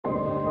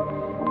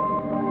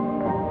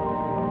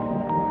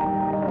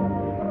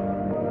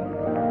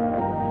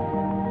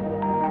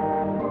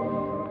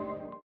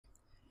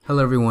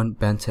Hello everyone,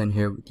 Ben10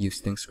 here with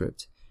Use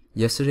ThinkorSwim.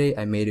 Yesterday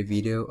I made a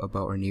video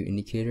about our new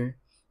indicator.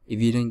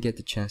 If you didn't get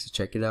the chance to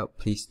check it out,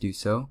 please do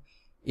so.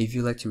 If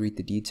you'd like to read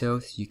the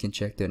details, you can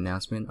check the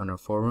announcement on our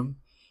forum.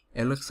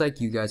 It looks like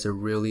you guys are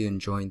really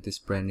enjoying this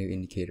brand new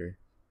indicator.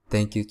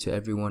 Thank you to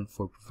everyone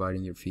for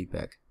providing your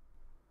feedback.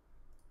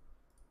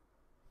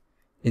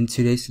 In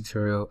today's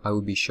tutorial, I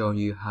will be showing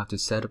you how to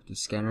set up the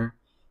scanner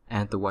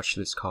and the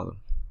watchlist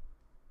column.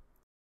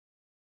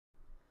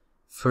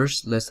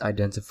 First, let's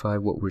identify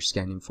what we're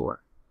scanning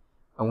for.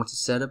 I want to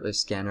set up a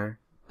scanner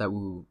that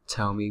will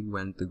tell me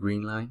when the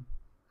green line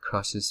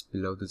crosses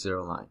below the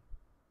zero line.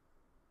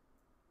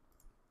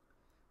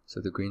 So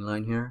the green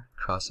line here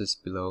crosses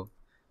below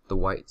the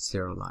white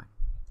zero line.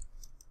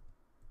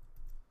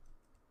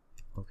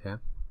 Okay,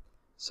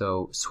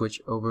 so switch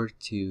over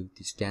to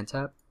the scan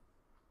tab.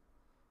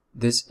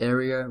 This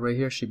area right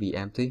here should be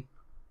empty.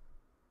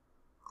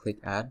 Click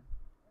add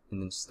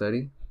and then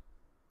study.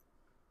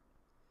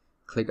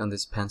 Click on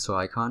this pencil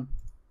icon,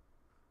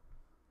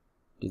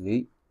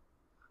 delete.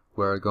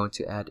 We're going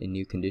to add a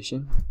new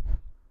condition,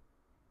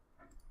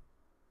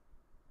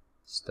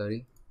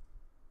 study,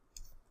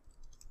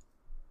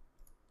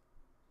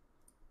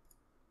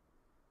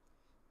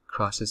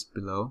 crosses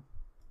below,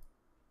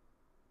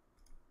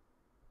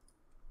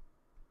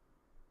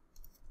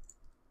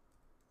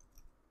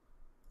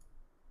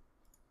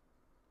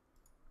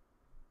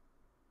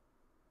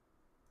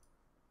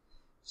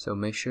 so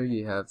make sure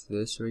you have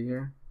this right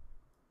here,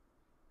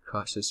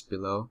 crosses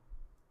below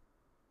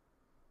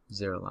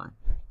zero line.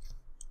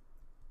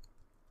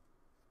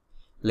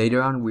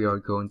 Later on we are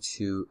going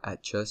to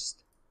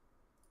adjust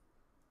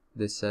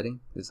this setting,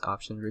 this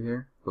option right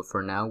here, but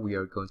for now we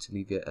are going to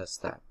leave it as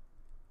that.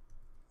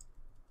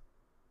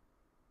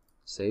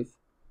 Save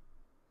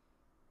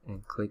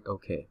and click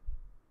OK.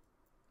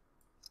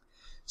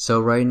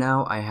 So right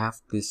now I have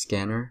this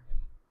scanner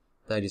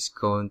that is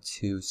going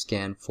to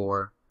scan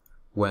for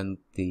when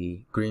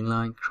the green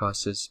line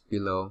crosses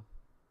below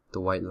the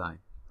white line,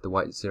 the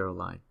white zero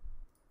line.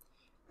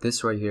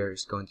 This right here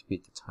is going to be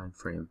the time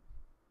frame.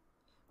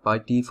 By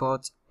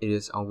default, it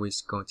is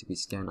always going to be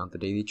scanned on the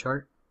daily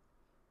chart.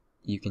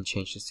 You can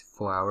change this to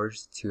 4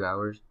 hours, 2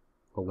 hours,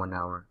 or 1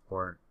 hour,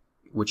 or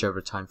whichever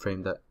time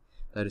frame that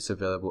is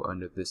available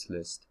under this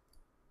list.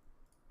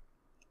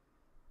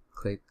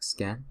 Click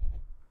scan.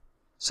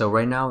 So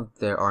right now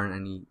there aren't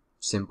any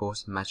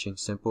symbols, matching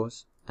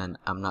symbols, and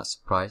I'm not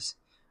surprised.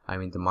 I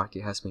mean, the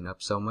market has been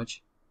up so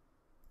much.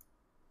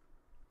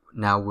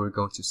 Now we're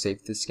going to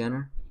save the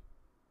scanner,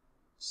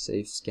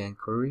 save scan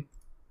query,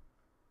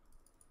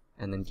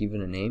 and then give it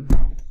a name.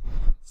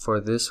 For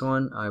this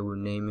one, I will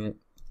name it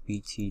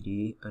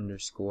BTD_daily.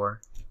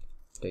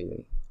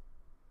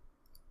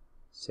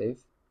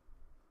 Save.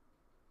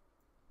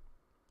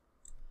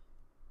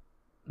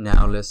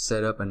 Now let's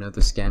set up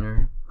another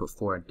scanner, but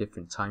for a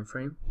different time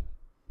frame.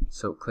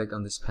 So click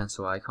on this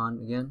pencil icon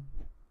again,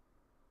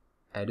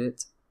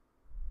 edit,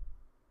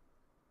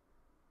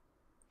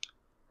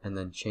 and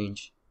then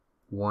change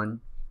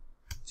 1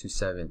 to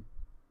 7.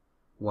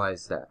 Why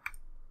is that?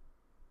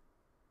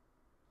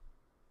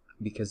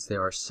 Because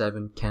there are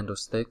 7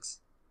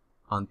 candlesticks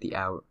on the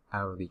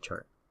hourly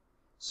chart.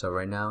 So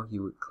right now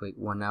you would click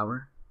 1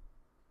 hour,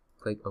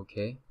 click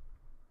OK.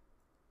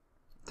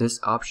 This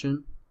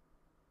option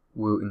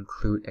will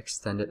include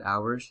extended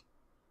hours.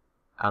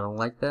 I don't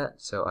like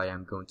that, so I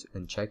am going to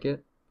uncheck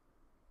it.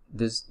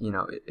 This,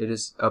 it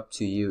is up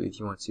to you if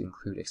you want to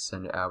include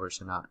extended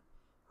hours or not.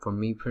 For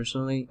me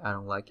personally, I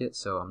don't like it,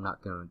 so I'm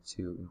not going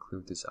to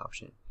include this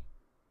option.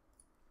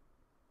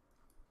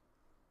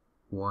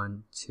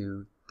 1,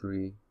 2,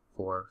 3,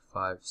 4,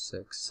 5,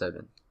 6,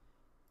 7.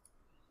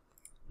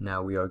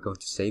 Now we are going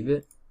to save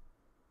it.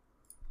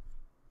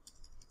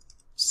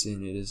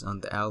 Since it is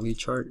on the hourly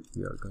chart,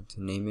 we are going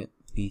to name it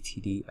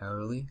BTD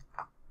hourly,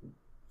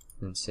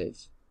 then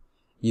save.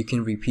 You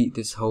can repeat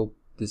this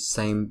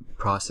same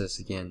process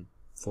again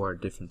for a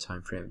different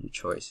time frame of your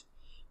choice.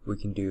 We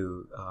can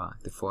do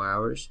the 4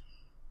 hours.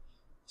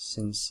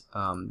 Since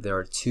there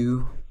are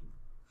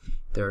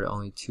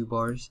only 2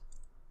 bars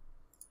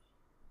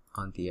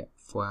on the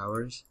 4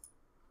 hours,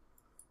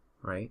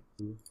 right?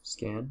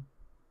 Scan,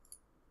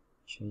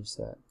 change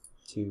that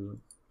to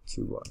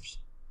 2 bars.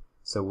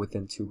 So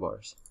within 2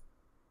 bars.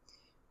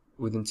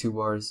 Within 2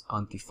 bars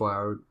on the 4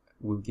 hour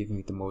will give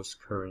me the most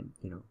current,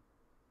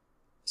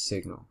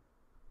 signal.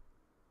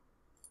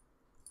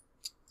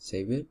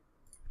 Save it.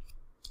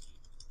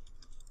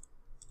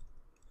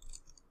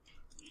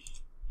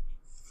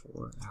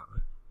 4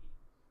 hour.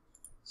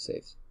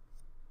 Save.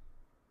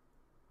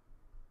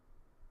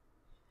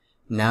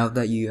 Now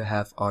that you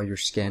have all your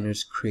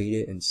scanners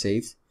created and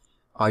saved,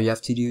 all you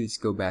have to do is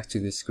go back to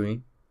the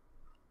screen,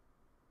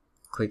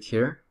 click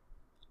here,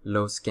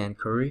 load scan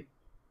query,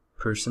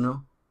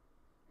 personal,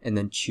 and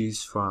then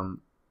choose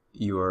from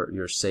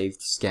your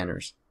saved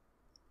scanners.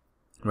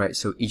 Right,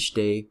 so each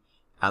day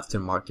after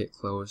market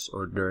close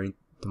or during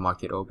the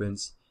market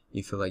opens,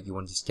 you feel like you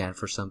want to scan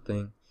for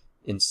something,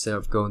 instead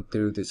of going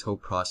through this whole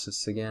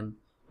process again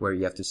where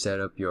you have to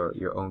set up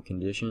your own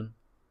condition,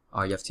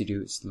 all you have to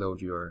do is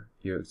load your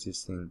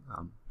existing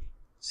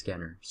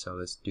scanner. So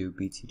let's do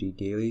BTD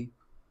daily.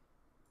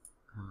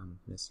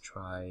 Let's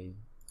try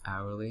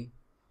hourly.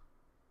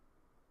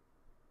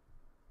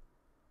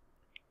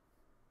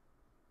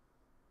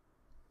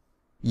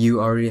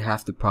 You already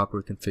have the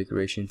proper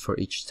configuration for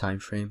each time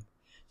frame,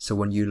 so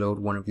when you load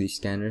one of these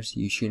scanners,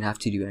 you shouldn't have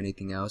to do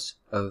anything else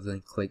other than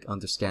click on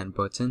the scan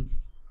button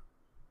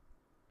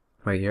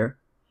right here,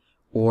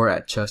 or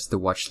adjust the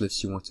watch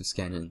list you want to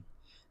scan in.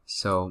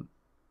 So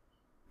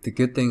the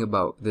good thing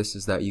about this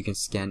is that you can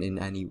scan in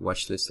any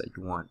watch list that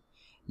you want.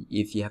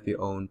 If you have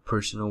your own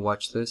personal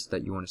watch list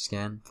that you want to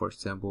scan, for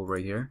example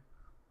right here,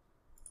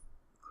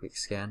 click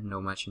scan, no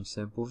matching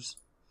symbols,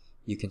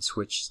 you can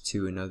switch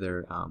to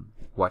another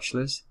watch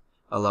list.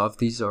 A lot of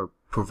these are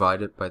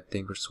provided by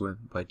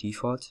ThinkorSwim by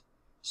default,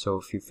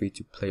 so feel free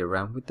to play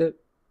around with it.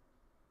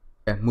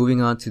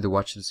 Moving on to the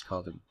watchlist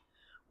column.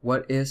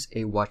 What is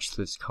a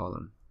watchlist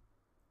column?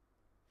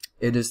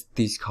 It is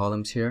these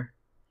columns here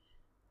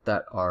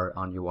that are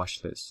on your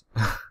watch list.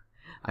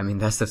 I mean,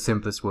 that's the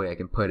simplest way I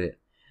can put it.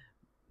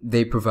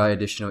 They provide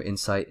additional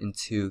insight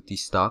into the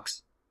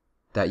stocks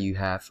that you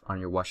have on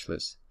your watch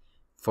list.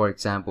 For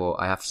example,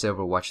 I have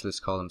several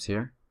watchlist columns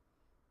here.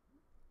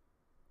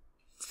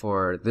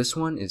 For this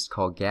one is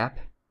called gap.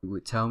 It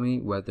would tell me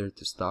whether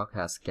the stock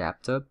has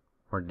gapped up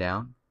or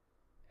down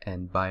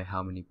and by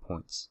how many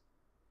points.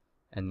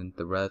 And then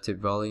the relative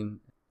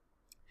volume.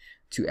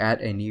 To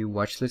add a new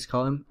watchlist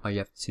column, all you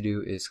have to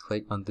do is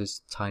click on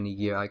this tiny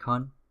gear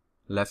icon,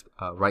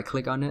 right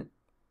click on it,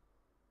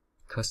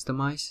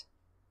 customize.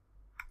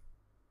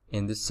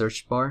 In this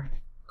search bar,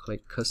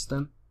 click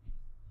custom,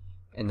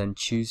 and then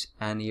choose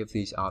any of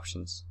these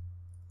options.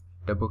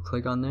 Double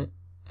click on it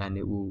and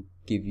it will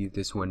give you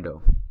this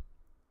window.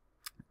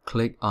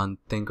 Click on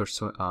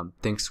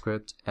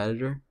ThinkScript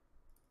editor.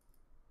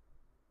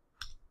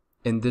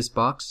 In this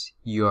box,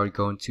 you are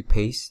going to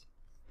paste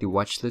the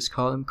watchlist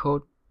column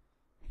code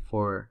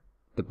for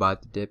the buy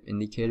the dip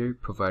indicator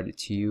provided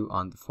to you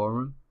on the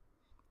forum.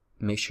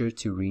 Make sure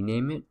to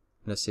rename it.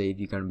 Let's say if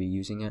you're going to be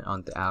using it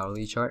on the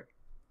hourly chart,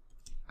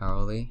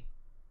 hourly.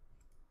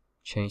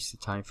 Change the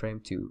time frame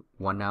to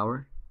 1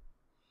 hour.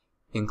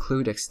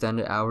 Include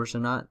extended hours or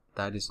not,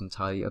 that is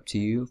entirely up to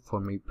you. For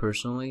me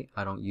personally,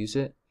 I don't use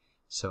it,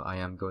 so I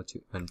am going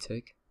to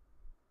untick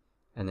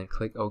and then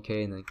click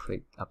OK and then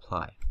click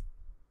apply.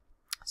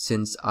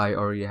 Since I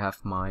already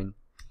have mine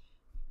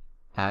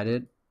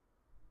added,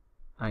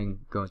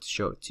 I'm going to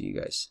show it to you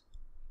guys.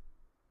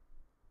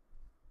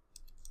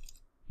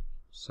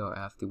 So I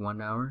have the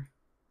 1 hour,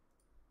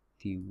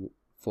 the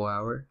 4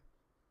 hour,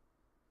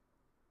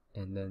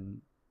 and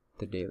then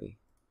the daily.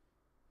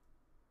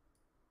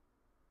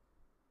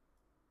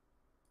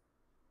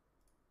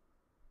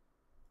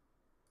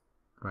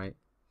 Right,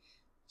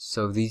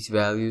 so these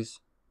values,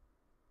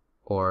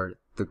 or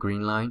the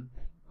green line,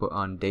 put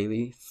on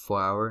daily,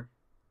 4 hour,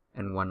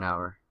 and 1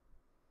 hour.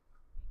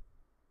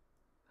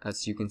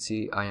 As you can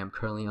see, I am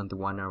currently on the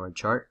 1 hour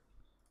chart.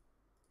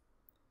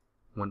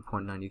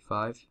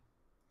 1.95,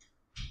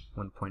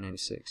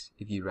 1.96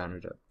 if you round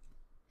it up.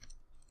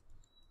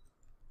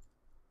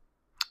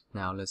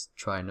 Now let's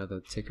try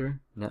another ticker,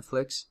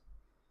 Netflix.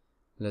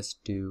 Let's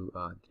do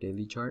the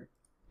daily chart.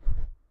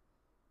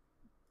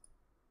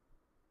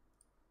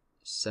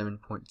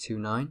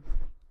 7.29,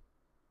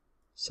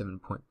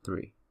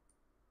 7.3.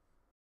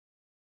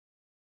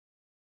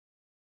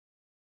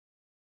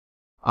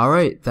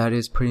 Alright, that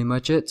is pretty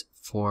much it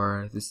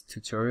for this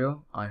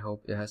tutorial. I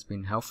hope it has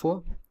been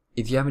helpful.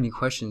 If you have any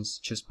questions,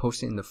 just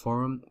post it in the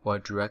forum or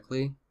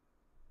directly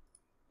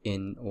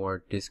in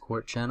our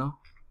Discord channel.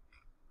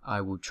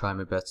 I will try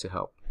my best to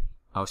help.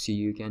 I'll see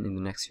you again in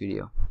the next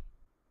video.